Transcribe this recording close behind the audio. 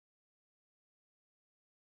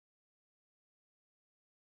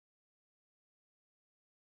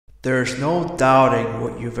There's no doubting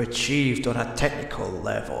what you've achieved on a technical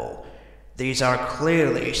level. These are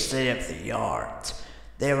clearly state-of-the-art.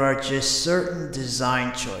 There are just certain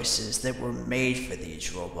design choices that were made for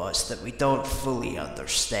these robots that we don't fully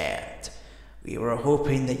understand. We were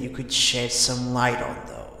hoping that you could shed some light on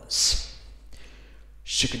those.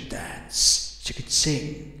 She can dance. She can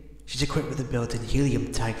sing. She's equipped with a built-in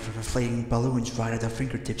helium tank for inflating balloons right at her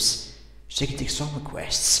fingertips. She can take song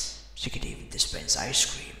requests. She can even dispense ice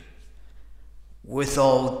cream. With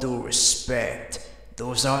all due respect,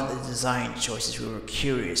 those aren't the design choices we were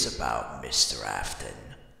curious about, Mr. Afton.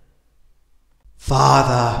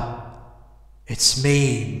 Father, it's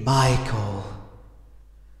me, Michael.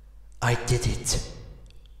 I did it.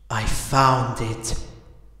 I found it.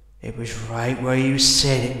 It was right where you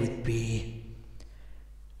said it would be.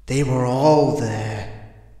 They were all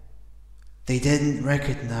there. They didn't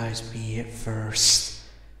recognize me at first,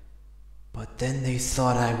 but then they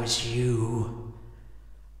thought I was you,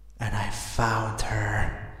 and I found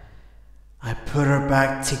her. I put her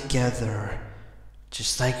back together,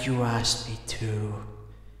 just like you asked me to.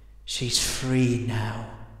 She's free now,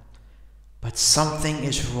 but something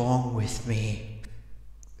is wrong with me.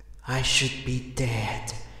 I should be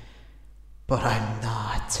dead, but I'm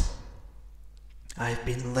not. I've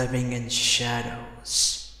been living in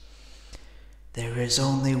shadows. There is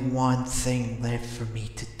only one thing left for me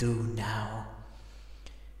to do now.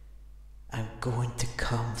 I'm going to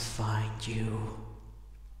come find you.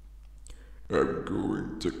 I'm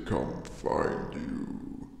going to come find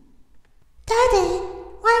you. Daddy,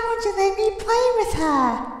 why won't you let me play with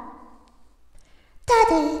her?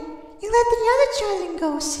 Daddy, you let the other children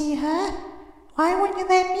go see her. Why won't you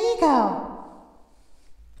let me go?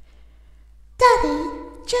 Daddy,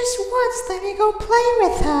 just once let me go play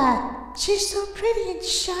with her. She's so pretty and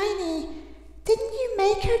shiny. Didn't you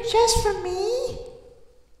make her just for me?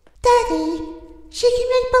 Daddy, she can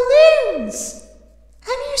make balloons.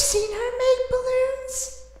 Have you seen her make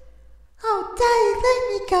balloons? Oh, Daddy, let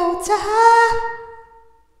me go to her.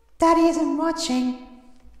 Daddy isn't watching.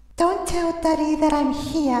 Don't tell Daddy that I'm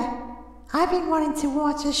here. I've been wanting to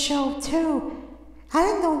watch a show too. I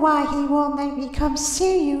don't know why he won't let me come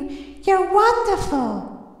see you. You're wonderful.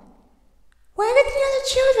 Where did the other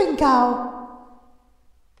children go?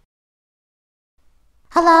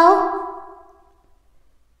 Hello?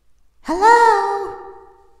 Hello?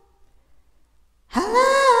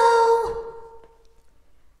 Hello?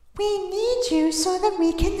 We need you so that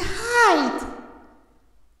we can hide.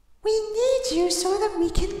 We need you so that we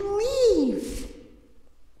can leave.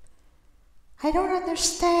 I don't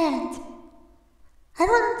understand. I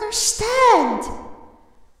don't understand.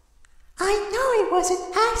 I know it was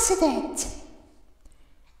an accident.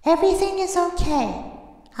 Everything is okay.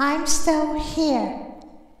 I'm still here.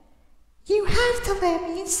 You have to let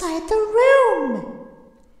me inside the room.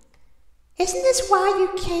 Isn't this why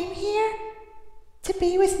you came here? To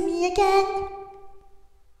be with me again?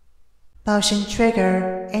 Motion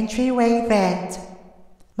trigger, entryway vent.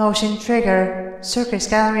 Motion trigger, circus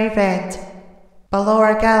gallery vent. Below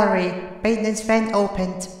our gallery, maintenance vent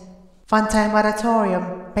opened. Funtime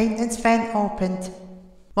auditorium, maintenance vent opened.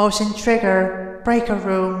 Motion trigger, breaker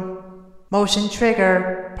room. Motion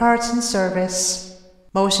trigger, parts and service.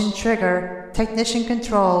 Motion trigger, technician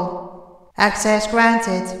control. Access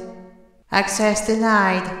granted. Access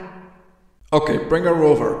denied. Okay, bring her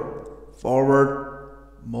over. Forward.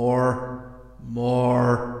 More.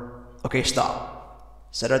 Okay, stop.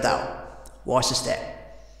 Set her down. Watch the step.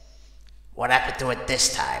 What happened to it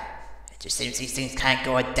this time? It just seems these things can't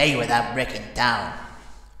go a day without breaking down.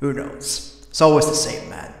 Who knows? It's always the same,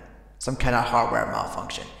 man. Some kind of hardware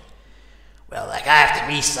malfunction. Well, like I have to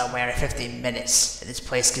be somewhere in 15 minutes, and this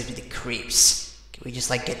place gives me the creeps. Can we just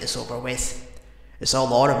get this over with? It's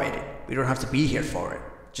all automated. We don't have to be here for it.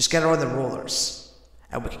 Just get her on the rollers,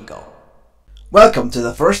 and we can go. Welcome to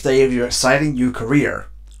the first day of your exciting new career.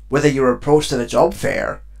 Whether you're approached at a job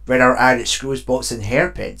fair, read our ad at screws, bolts and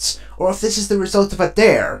hairpins, or if this is the result of a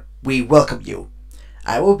dare, we welcome you.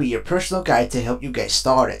 I will be your personal guide to help you get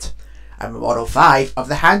started. I'm a Model 5 of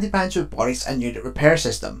the Handyman's Robotics and Unit Repair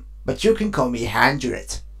System, but you can call me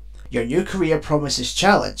HandUnit. Your new career promises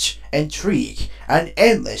challenge, intrigue, and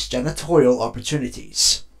endless janitorial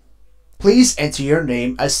opportunities. Please enter your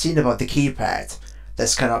name as seen above the keypad.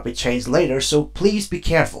 This cannot be changed later, so please be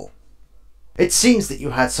careful. It seems that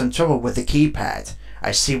you had some trouble with the keypad.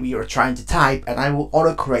 I see what you are trying to type and I will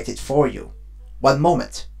autocorrect it for you. One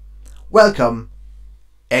moment. Welcome,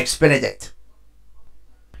 X-Benedict.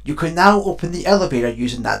 You can now open the elevator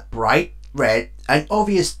using that bright, red and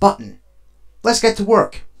obvious button. Let's get to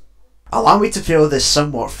work. Allow me to fill this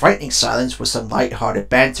somewhat frightening silence with some light-hearted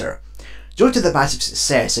banter. Due to the massive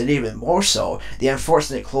success, and even more so, the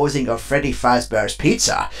unfortunate closing of Freddy Fazbear's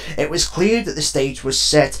Pizza, it was clear that the stage was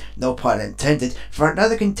set, no pun intended, for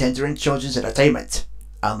another contender in children's entertainment.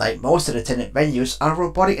 Unlike most entertainment venues, our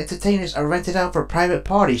robotic entertainers are rented out for private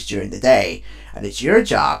parties during the day, and it's your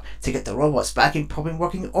job to get the robots back in proper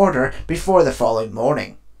working order before the following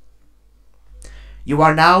morning. You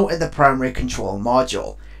are now in the primary control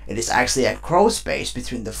module. It is actually a crawl space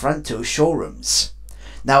between the front two showrooms.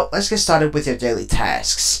 Now let's get started with your daily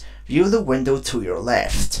tasks. View the window to your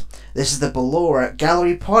left. This is the Ballora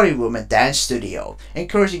Gallery Party Room and Dance Studio,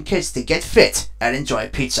 encouraging kids to get fit and enjoy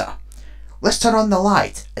pizza. Let's turn on the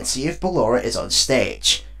light and see if Ballora is on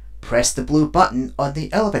stage. Press the blue button on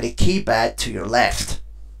the elevated keypad to your left.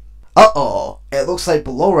 Uh-oh, it looks like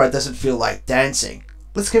Ballora doesn't feel like dancing.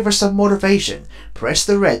 Let's give her some motivation. Press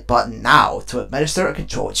the red button now to administer a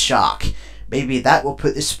controlled shock. Maybe that will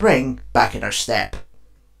put the spring back in her step.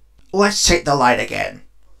 Let's check the light again.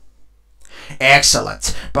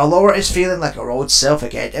 Excellent. Ballora is feeling like her old self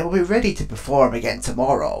again and will be ready to perform again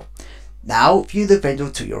tomorrow. Now view the window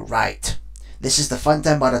to your right. This is the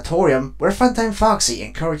Funtime Auditorium where Funtime Foxy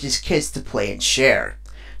encourages kids to play and share.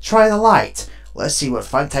 Try the light. Let's see what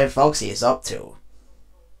Funtime Foxy is up to.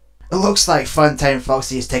 It looks like Funtime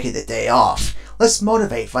Foxy is taking the day off. Let's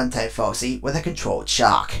motivate Funtime Foxy with a controlled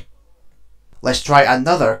shock. Let's try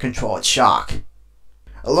another controlled shock.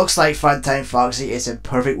 It looks like Funtime Foxy is in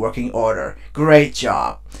perfect working order. Great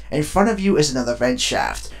job. In front of you is another vent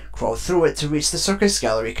shaft. Crawl through it to reach the Circus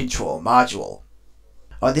Gallery control module.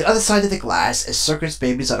 On the other side of the glass is Circus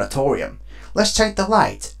Baby's auditorium. Let's check the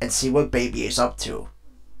light and see what Baby is up to.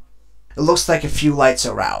 It looks like a few lights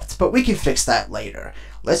are out, but we can fix that later.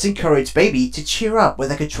 Let's encourage Baby to cheer up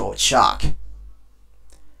with a controlled shock.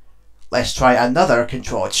 Let's try another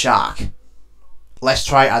controlled shock. Let's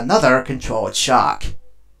try another controlled shock.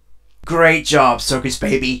 Great job, Circus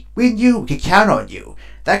Baby. We knew we could count on you.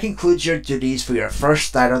 That concludes your duties for your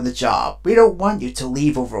first night on the job. We don't want you to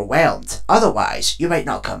leave overwhelmed. Otherwise, you might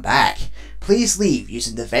not come back. Please leave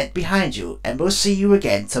using the vent behind you, and we'll see you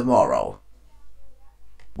again tomorrow.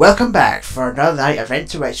 Welcome back for another night of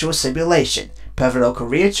intellectual simulation, pivotal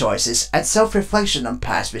career choices, and self-reflection on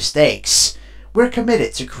past mistakes. We're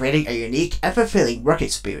committed to creating a unique and fulfilling work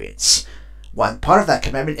experience. One part of that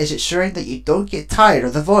commitment is ensuring that you don't get tired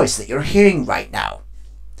of the voice that you're hearing right now.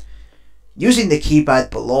 Using the keypad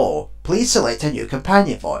below, please select a new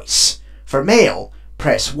companion voice. For male,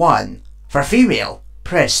 press 1. For female,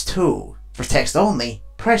 press 2. For text only,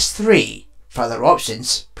 press 3. For other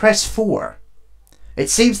options, press 4. It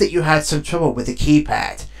seems that you had some trouble with the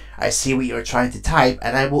keypad. I see what you are trying to type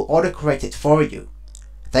and I will autocorrect it for you.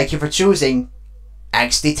 Thank you for choosing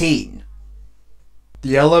Angsty Teen.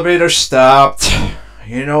 The elevator stopped.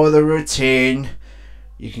 You know the routine.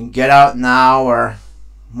 You can get out now or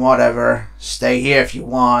whatever. Stay here if you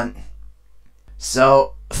want.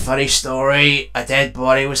 So, funny story. A dead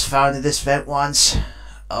body was found in this vent once.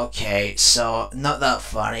 Okay, so not that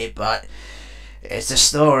funny, but it's a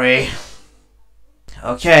story.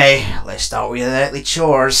 Okay, let's start with the nightly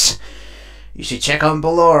chores. You should check on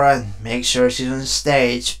Ballora and make sure she's on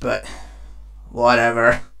stage, but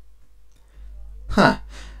whatever. Huh,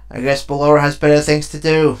 I guess Ballora has better things to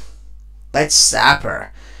do. Let's zap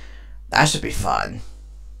her. That should be fun.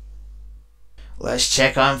 Let's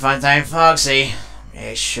check on Funtime Foxy.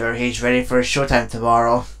 Make sure he's ready for his showtime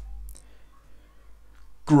tomorrow.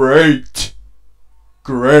 Great.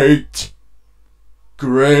 Great.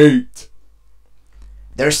 Great.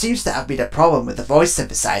 There seems to have been a problem with the voice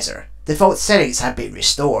synthesizer. Default settings have been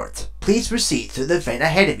restored. Please proceed through the vent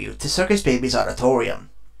ahead of you to Circus Baby's auditorium.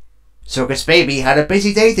 Circus Baby had a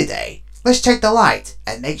busy day today. Let's check the light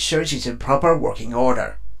and make sure she's in proper working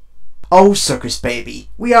order. Oh, Circus Baby,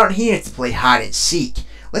 we aren't here to play hide and seek.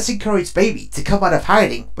 Let's encourage Baby to come out of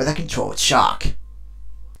hiding with a controlled shock.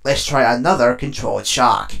 Let's try another controlled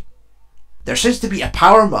shock. There seems to be a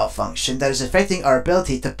power malfunction that is affecting our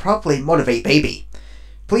ability to properly motivate Baby.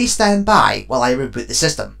 Please stand by while I reboot the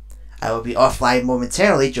system. I will be offline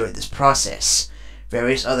momentarily during this process.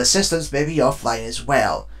 Various other systems may be offline as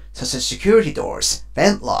well, such as security doors,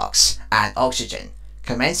 vent locks, and oxygen.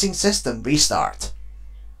 Commencing system restart.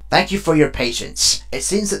 Thank you for your patience. It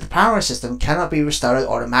seems that the power system cannot be restarted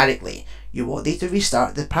automatically. You will need to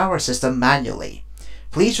restart the power system manually.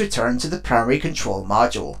 Please return to the primary control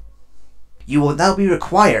module. You will now be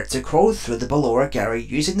required to crawl through the Ballora Gallery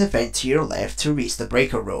using the vent to your left to reach the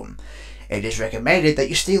breaker room. It is recommended that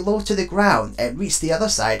you stay low to the ground and reach the other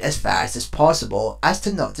side as fast as possible as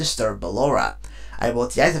to not disturb Ballora. I will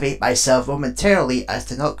deactivate myself momentarily as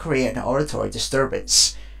to not create an auditory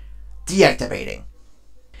disturbance. Deactivating.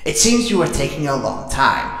 It seems you are taking a long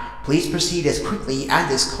time. Please proceed as quickly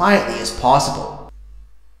and as quietly as possible.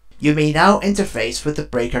 You may now interface with the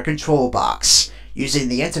breaker control box. Using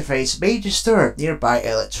the interface may disturb nearby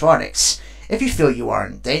electronics. If you feel you are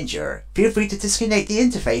in danger, feel free to disconnect the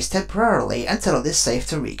interface temporarily until it is safe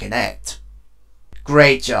to reconnect.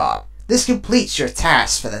 Great job! This completes your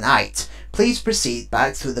task for the night. Please proceed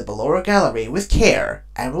back through the Ballora Gallery with care,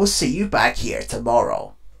 and we'll see you back here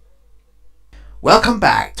tomorrow. Welcome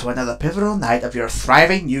back to another pivotal night of your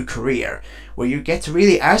thriving new career, where you get to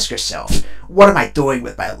really ask yourself, what am I doing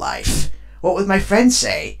with my life? What would my friends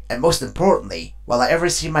say? And most importantly, will I ever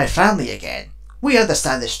see my family again? We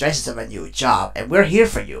understand the stresses of a new job, and we're here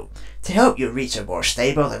for you. To help you reach a more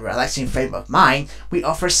stable and relaxing frame of mind, we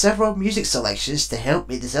offer several music selections to help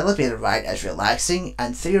make this elevator ride as relaxing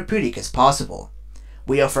and therapeutic as possible.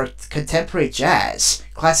 We offer contemporary jazz,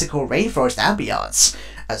 classical rainforest ambience,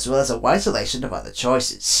 as well as a wide selection of other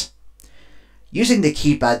choices. Using the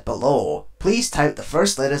keypad below, please type the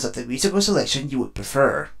first letters of the musical selection you would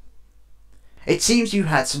prefer. It seems you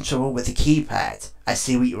had some trouble with the keypad. I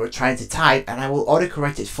see what you were trying to type and I will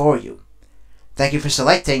autocorrect it for you. Thank you for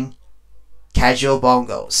selecting Casual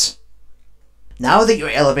Bongos. Now that your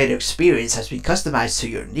elevator experience has been customized to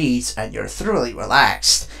your needs and you're thoroughly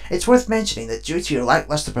relaxed, it's worth mentioning that due to your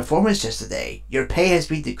lackluster performance yesterday, your pay has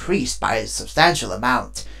been decreased by a substantial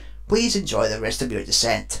amount. Please enjoy the rest of your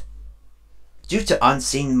descent. Due to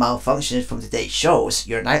unseen malfunctions from today's shows,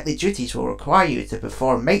 your nightly duties will require you to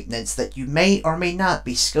perform maintenance that you may or may not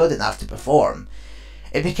be skilled enough to perform.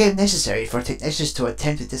 It became necessary for technicians to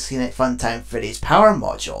attempt to disconnect Funtime Freddy's power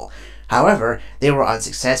module. However, they were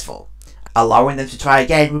unsuccessful. Allowing them to try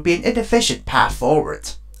again would be an inefficient path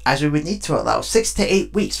forward, as we would need to allow 6 to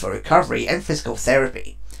 8 weeks for recovery and physical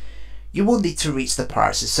therapy. You will need to reach the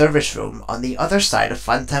parts and service room on the other side of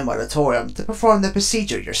Funtime Auditorium to perform the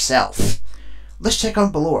procedure yourself. Let's check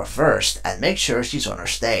on Ballora first and make sure she's on her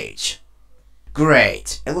stage.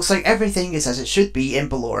 Great, it looks like everything is as it should be in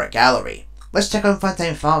Ballora Gallery. Let's check on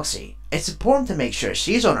Funtime Foxy. It's important to make sure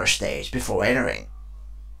she's on her stage before entering.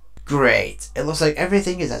 Great, it looks like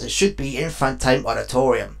everything is as it should be in Funtime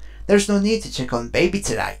Auditorium. There's no need to check on Baby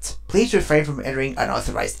tonight. Please refrain from entering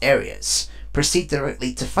unauthorized areas. Proceed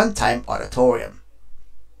directly to Funtime Auditorium.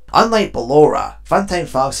 Unlike Ballora, Funtime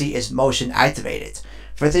Foxy is motion activated.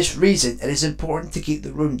 For this reason, it is important to keep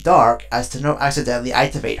the room dark as to not accidentally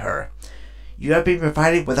activate her. You have been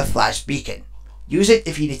provided with a flash beacon. Use it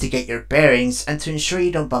if you need to get your bearings and to ensure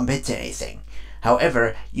you don't bump into anything.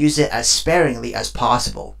 However, use it as sparingly as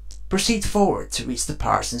possible. Proceed forward to reach the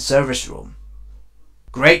parts and service room.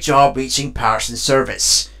 Great job reaching parts and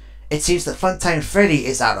service. It seems that Funtime Freddy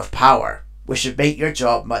is out of power, which should make your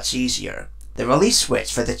job much easier. The release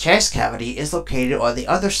switch for the chest cavity is located on the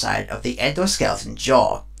other side of the endoskeleton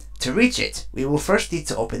jaw. To reach it, we will first need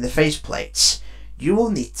to open the faceplates. You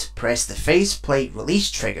will need to press the faceplate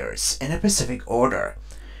release triggers in a specific order,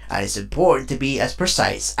 and it's important to be as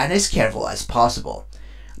precise and as careful as possible.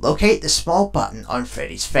 Locate the small button on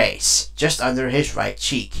Freddy's face, just under his right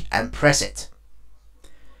cheek, and press it.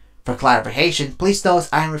 For clarification, please note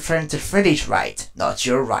I am referring to Freddy's right, not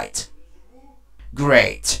your right.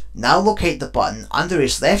 Great, now locate the button under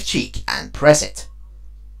his left cheek and press it.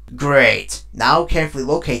 Great, now carefully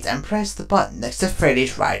locate and press the button next to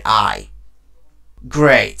Freddy's right eye.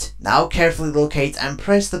 Great, now carefully locate and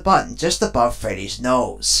press the button just above Freddy's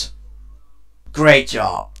nose. Great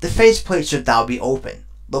job, the faceplate should now be open.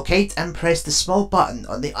 Locate and press the small button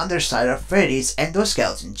on the underside of Freddy's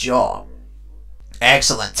endoskeleton jaw.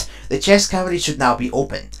 Excellent, the chest cavity should now be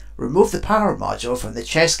open. Remove the power module from the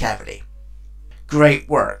chest cavity. Great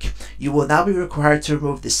work, you will now be required to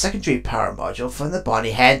remove the secondary power module from the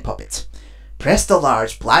Bonnie hand puppet. Press the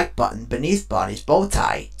large black button beneath Bonnie's bow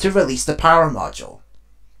tie to release the power module.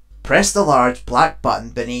 Press the large black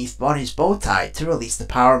button beneath Bonnie's bow tie to release the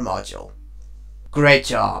power module. Great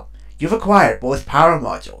job, you've acquired both power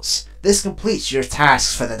modules. This completes your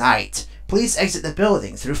tasks for the night. Please exit the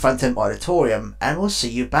building through Funtime Auditorium and we'll see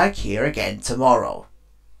you back here again tomorrow.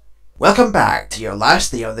 Welcome back to your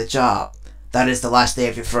last day on the job. That is the last day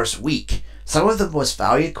of your first week. Some of the most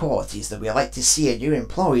valued qualities that we like to see in new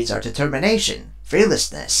employees are determination,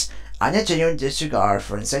 fearlessness, and a genuine disregard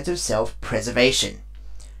for incentive self-preservation.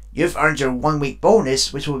 You've earned your 1 week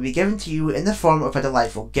bonus, which will be given to you in the form of a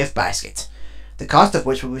delightful gift basket, the cost of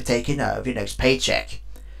which will be taken out of your next paycheck.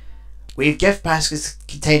 We have gift baskets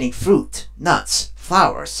containing fruit, nuts,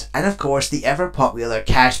 flowers, and of course the ever popular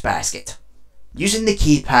cash basket. Using the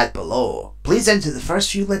keypad below, please enter the first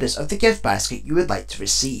few letters of the gift basket you would like to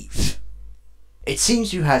receive. It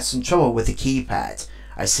seems you had some trouble with the keypad.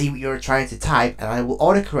 I see what you are trying to type and I will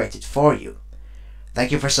autocorrect it for you.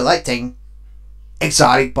 Thank you for selecting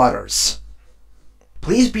Exotic Butters.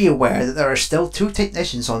 Please be aware that there are still 2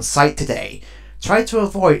 technicians on site today. Try to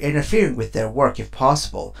avoid interfering with their work if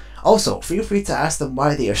possible. Also, feel free to ask them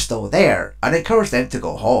why they are still there and encourage them to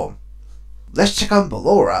go home. Let's check on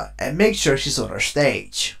Ballora and make sure she's on our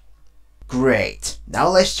stage. Great. Now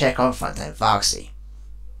let's check on Funtime Foxy.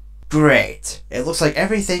 Great. It looks like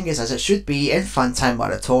everything is as it should be in Funtime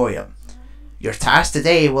Auditorium. Your task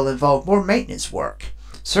today will involve more maintenance work.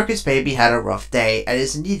 Circus Baby had a rough day and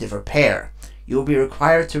is in need of repair. You will be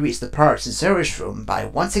required to reach the parts and service room by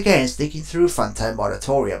once again sneaking through Funtime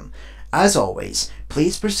Auditorium. As always,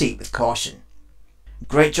 please proceed with caution.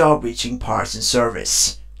 Great job reaching parts and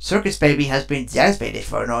service. Circus Baby has been deactivated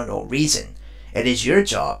for no unknown reason. It is your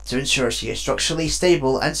job to ensure she is structurally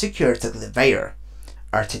stable and secure to the conveyor.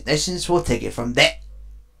 Our technicians will take it from there.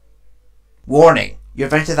 Warning! You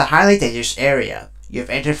have entered the highly dangerous area. You have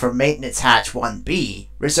entered for Maintenance Hatch 1B,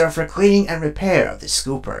 reserved for cleaning and repair of the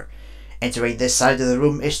scooper. Entering this side of the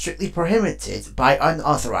room is strictly prohibited by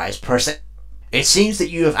unauthorized person. It seems that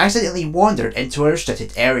you have accidentally wandered into a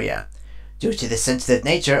restricted area. Due to the sensitive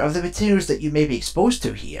nature of the materials that you may be exposed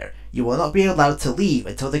to here, you will not be allowed to leave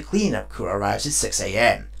until the cleanup crew arrives at 6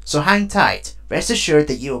 AM. So hang tight. Rest assured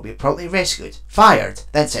that you will be promptly rescued, fired,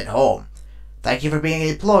 then sent home. Thank you for being an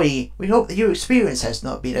employee. We hope that your experience has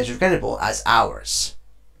not been as regrettable as ours.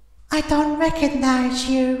 I don't recognize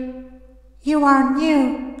you. You are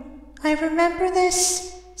new. I remember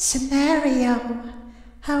this scenario.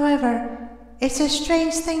 However, it's a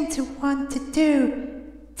strange thing to want to do,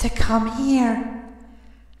 to come here.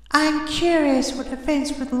 I'm curious what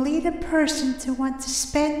events would lead a person to want to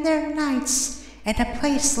spend their nights in a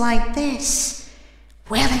place like this,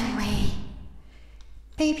 willingly.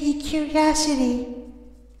 Maybe curiosity,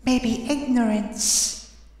 maybe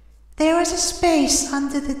ignorance. There was a space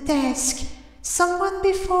under the desk. Someone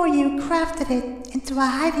before you crafted it into a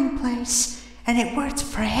hiding place, and it worked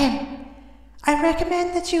for him. I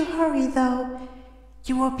recommend that you hurry though.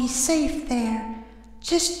 You will be safe there.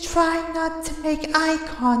 Just try not to make eye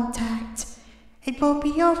contact. It will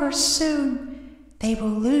be over soon. They will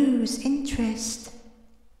lose interest.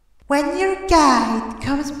 When your guide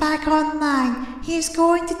comes back online, he is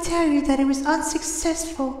going to tell you that it was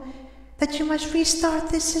unsuccessful, that you must restart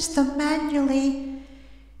the system manually.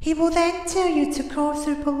 He will then tell you to go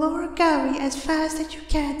through Ballora Gallery as fast as you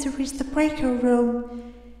can to reach the breaker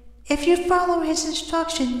room. If you follow his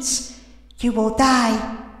instructions, you will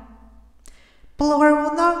die. Ballora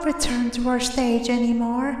will not return to our stage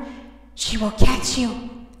anymore. She will catch you.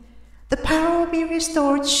 The power will be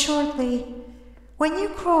restored shortly. When you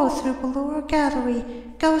crawl through Ballora Gallery,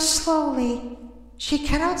 go slowly. She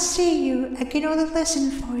cannot see you and can only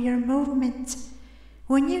listen for your movement.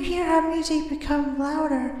 When you hear her music become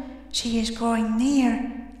louder, she is growing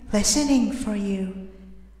near, listening for you.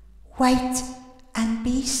 Wait and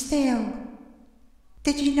be still.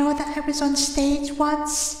 Did you know that I was on stage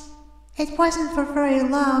once? It wasn't for very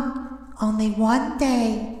long, only one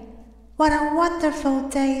day. What a wonderful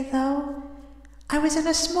day, though. I was in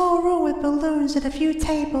a small room with balloons and a few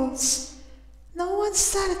tables. No one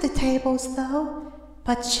sat at the tables, though,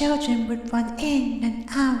 but children would run in and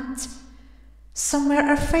out. Some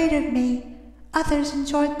were afraid of me, others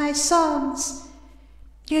enjoyed my songs.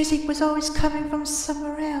 Music was always coming from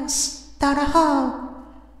somewhere else, down a hall.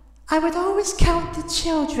 I would always count the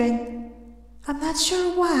children. I'm not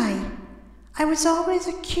sure why. I was always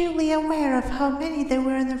acutely aware of how many there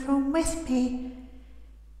were in the room with me.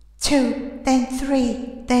 2, then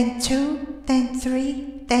 3, then 2, then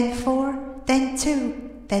 3, then 4, then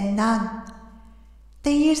 2, then none.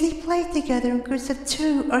 They usually played together in groups of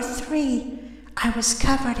 2 or 3. I was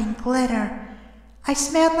covered in glitter. I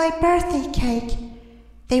smelled like birthday cake.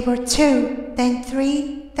 They were 2, then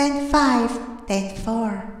 3, then 5, then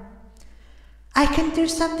 4. I can do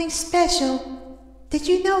something special. Did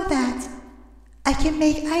you know that? I can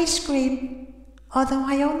make ice cream, although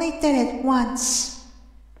I only did it once.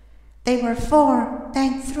 They were 4,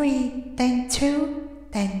 then 3, then 2,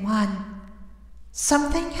 then 1.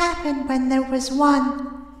 Something happened when there was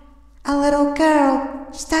 1. A little girl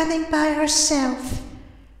standing by herself.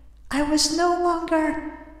 I was no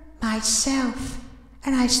longer myself,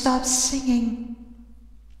 and I stopped singing.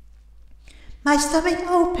 My stomach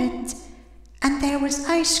opened, and there was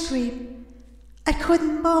ice cream. I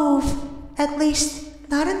couldn't move, at least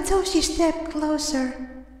not until she stepped closer.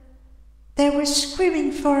 There was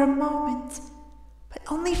screaming for a moment. but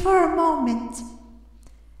only for a moment.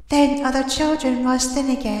 Then other children rushed in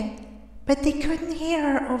again, but they couldn't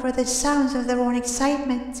hear her over the sounds of their own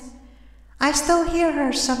excitement. I still hear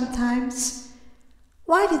her sometimes.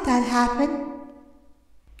 Why did that happen?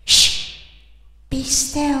 Shh! Be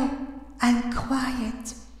still and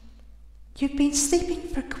quiet. You've been sleeping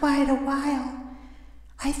for quite a while.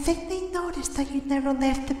 I think they noticed that you never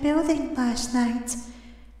left the building last night.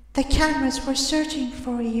 The cameras were searching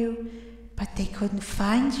for you, but they couldn't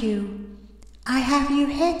find you. I have you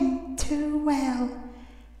hidden too well.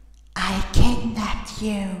 I kidnapped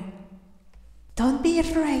you. Don't be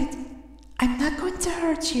afraid. I'm not going to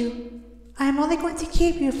hurt you. I'm only going to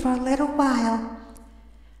keep you for a little while.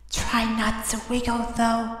 Try not to wiggle,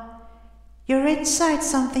 though. You're inside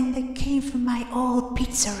something that came from my old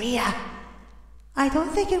pizzeria. I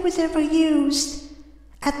don't think it was ever used.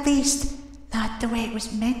 At least, not the way it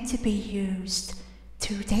was meant to be used.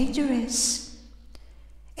 Too dangerous.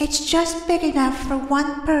 It's just big enough for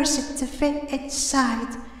one person to fit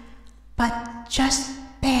inside, but just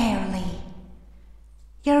barely.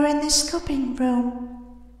 You're in the scooping room.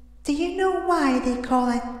 Do you know why they call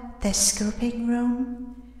it the scooping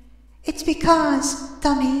room? It's because,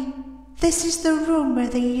 dummy, this is the room where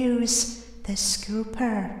they use the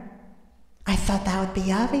scooper. I thought that would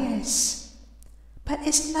be obvious. But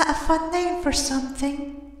isn't that a fun name for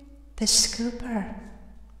something? The scooper.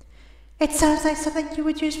 It sounds like something you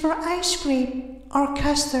would use for ice cream, or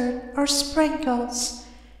custard, or sprinkles.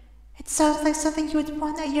 It sounds like something you would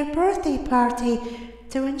want at your birthday party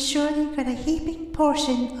to ensure you got a heaping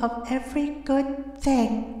portion of every good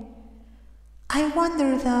thing. I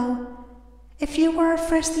wonder, though, if you were a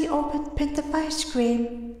freshly opened pint of ice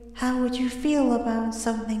cream, how would you feel about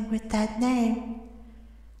something with that name?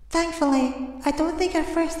 Thankfully, I don't think a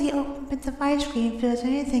freshly opened pint of ice cream feels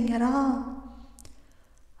anything at all.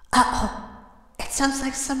 Uh-oh, it sounds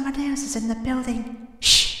like someone else is in the building.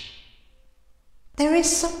 Shh! There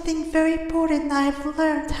is something very important that I've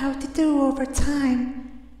learned how to do over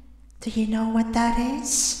time. Do you know what that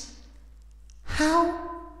is? How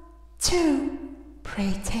to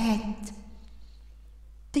pretend.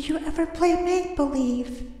 Do you ever play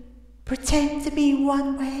make-believe? Pretend to be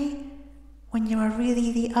one way when you are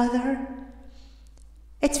really the other?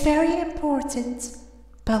 It's very important,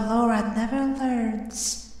 but Laura never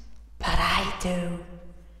learns. But I do.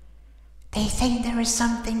 They think there is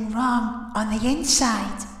something wrong on the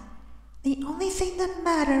inside. The only thing that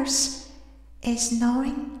matters is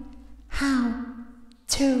knowing how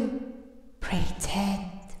to pretend.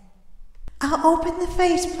 I'll open the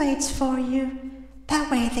faceplates for you. That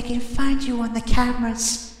way they can find you on the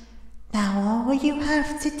cameras. Now all you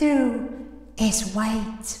have to do is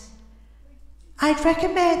wait. I'd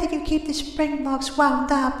recommend that you keep the spring locks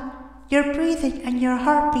wound up. Your breathing and your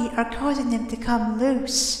heartbeat are causing them to come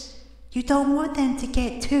loose. You don't want them to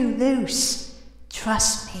get too loose.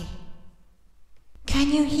 Trust me.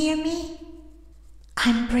 Can you hear me?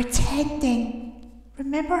 I'm pretending.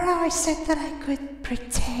 Remember how I said that I could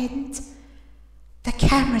pretend? The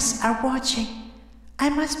cameras are watching. I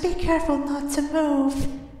must be careful not to move.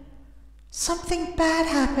 Something bad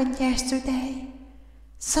happened yesterday.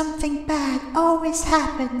 Something bad always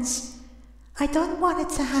happens. I don't want it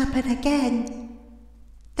to happen again.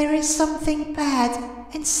 There is something bad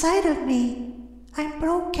inside of me. I'm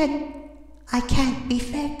broken. I can't be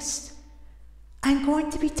fixed. I'm going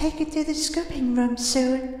to be taken to the scooping room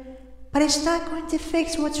soon, but it's not going to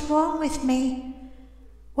fix what's wrong with me.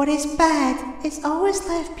 What is bad is always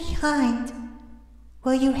left behind.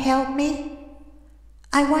 Will you help me?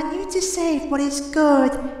 I want you to save what is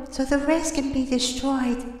good so the rest can be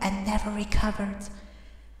destroyed and never recovered.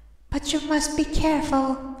 But you must be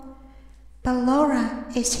careful.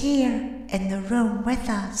 Ballora is here in the room with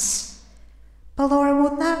us. Ballora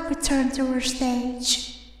will not return to her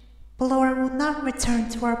stage. Ballora will not return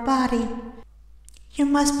to her body. You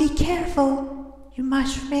must be careful. You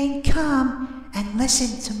must remain calm and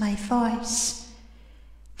listen to my voice.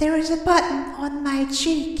 There is a button on my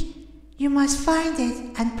cheek. You must find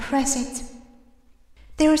it and press it.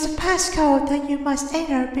 There is a passcode that you must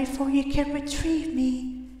enter before you can retrieve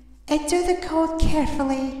me. Enter the code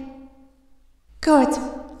carefully. Good.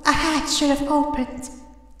 A hatch should have opened.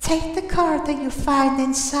 Take the card that you find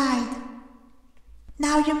inside.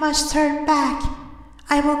 Now you must turn back.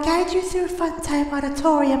 I will guide you through Funtime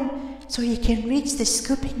Auditorium so you can reach the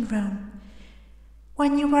scooping room.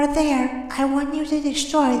 When you are there, I want you to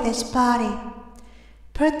destroy this body.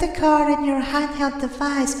 Put the card in your handheld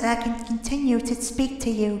device and I can continue to speak to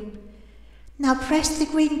you. Now press the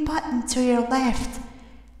green button to your left.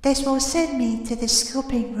 This will send me to the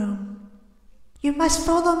scooping room. You must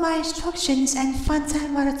follow my instructions and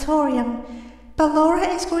Funtime Auditorium.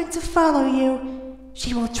 Ballora is going to follow you.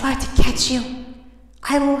 She will try to catch you.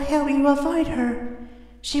 I will help you avoid her.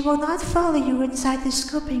 She will not follow you inside the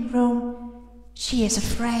scooping room. She is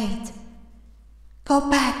afraid. Go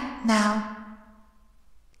back now.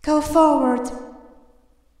 Go forward.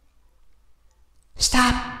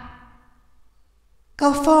 Stop.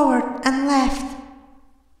 Go forward and left.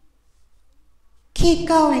 Keep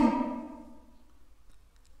going.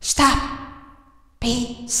 Stop.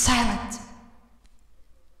 Be silent.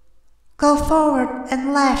 Go forward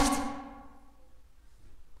and left.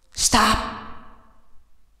 Stop.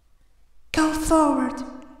 Go forward.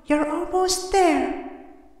 You're almost there.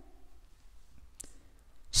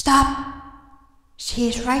 Stop. She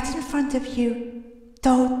is right in front of you.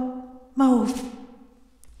 Don't move.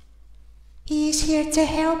 He is here to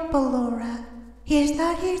help Ballora. He is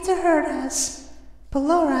not here to hurt us.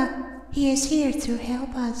 Ballora, he is here to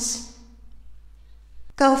help us.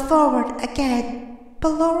 Go forward again.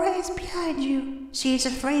 Ballora is behind you. She is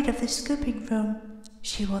afraid of the scooping room.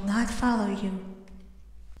 She will not follow you.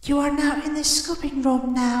 You are now in the scooping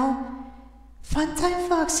room now. Funtime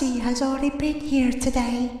Foxy has already been here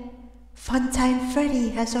today. Funtime Freddy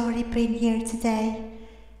has already been here today.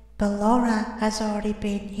 Ballora has already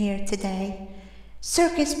been here today.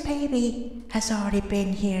 Circus Baby has already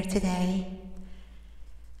been here today.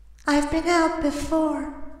 I've been out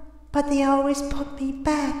before, but they always put me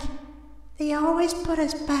back. They always put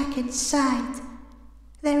us back inside.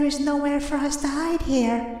 There is nowhere for us to hide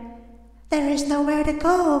here. There is nowhere to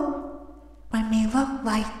go when we look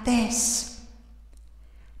like this.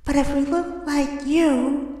 But if we look like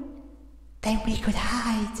you, then we could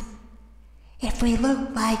hide. If we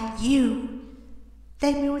look like you,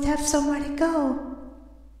 then we would have somewhere to go.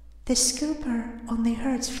 The scooper only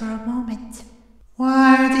hurts for a moment.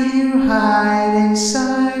 Why do you hide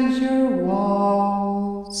inside your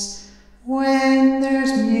walls when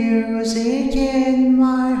there's music in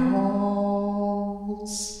my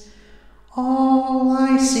halls? All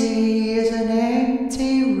I see is an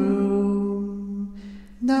empty room,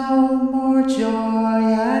 no more joy,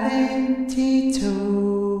 an empty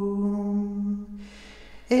tomb.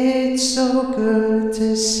 It's so good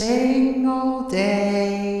to sing all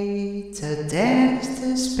day, to dance,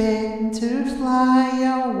 to spin, to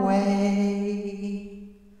fly away.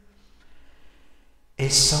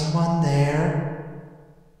 Is someone there?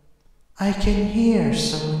 I can hear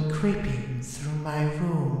someone creeping through my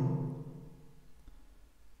room.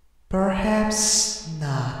 Perhaps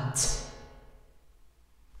not.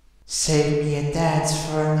 Save me a dance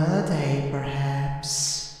for another day,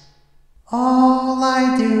 perhaps. All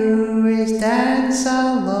I do is dance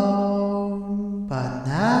alone, but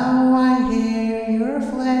now I hear your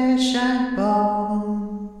flesh and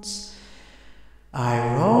bones. I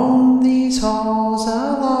roam these halls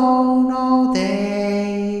alone all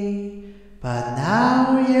day, but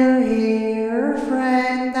now you're here,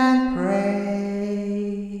 friend, and pray.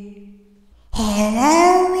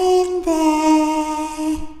 Hello in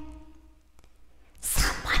there.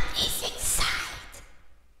 Someone is inside.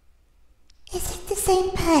 Is it the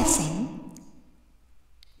same person?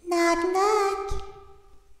 Knock, knock.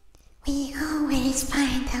 We always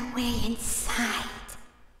find a way inside.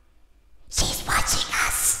 She's watching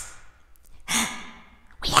us.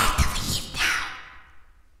 We have to leave now.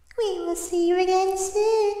 We will see you again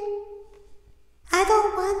soon. I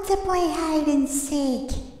don't want to play hide and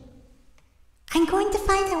seek. I'm going to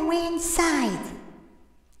find a way inside.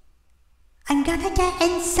 I'm gonna get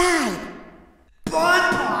inside.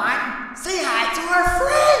 Bon Bon, say hi to our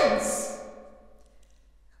friends.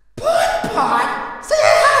 Bon Bon, say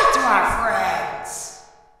hi to our friends.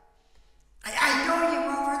 I know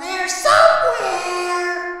you're over there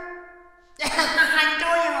somewhere. I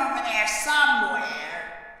know you're over there somewhere.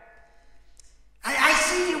 I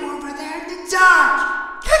see you over there in the dark.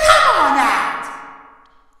 Come on out.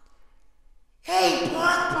 Hey,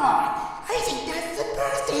 Bon Bon, I think that's the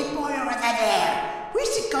birthday boy over there. We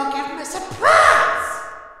should go give him a surprise.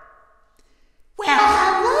 Well,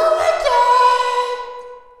 hello again.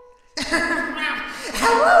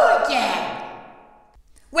 Hello again.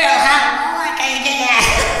 Well, hello again.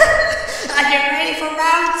 Are you ready for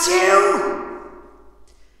round 2?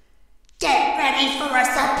 Get ready for a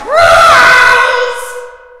surprise.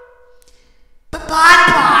 Bon Bon,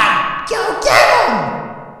 go get him.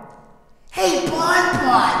 Hey, Bon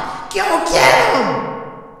Bon, go get him.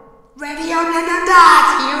 Ready or not,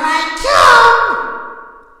 here I come.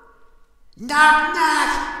 Knock, knock,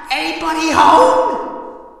 anybody home?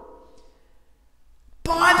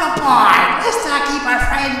 Bon Bon, let's not keep our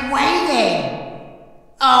friend waiting.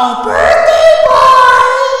 Oh, birthday boy!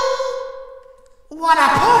 What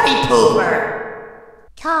a party pooper!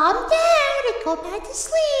 Calm down and go back to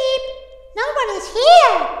sleep. No one is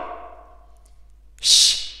here.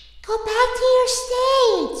 Shh! Go back to your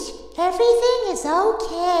stage. Everything is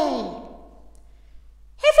okay.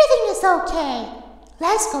 Everything is okay.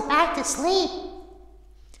 Let's go back to sleep.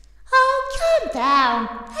 Oh, calm down.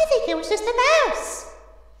 I think it was just a mouse.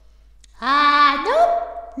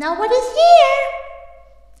 Nope. No one is here.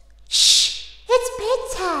 Shh!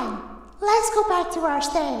 It's bedtime. Let's go back to our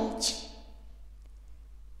stage.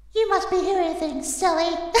 You must be hearing things,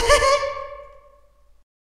 silly.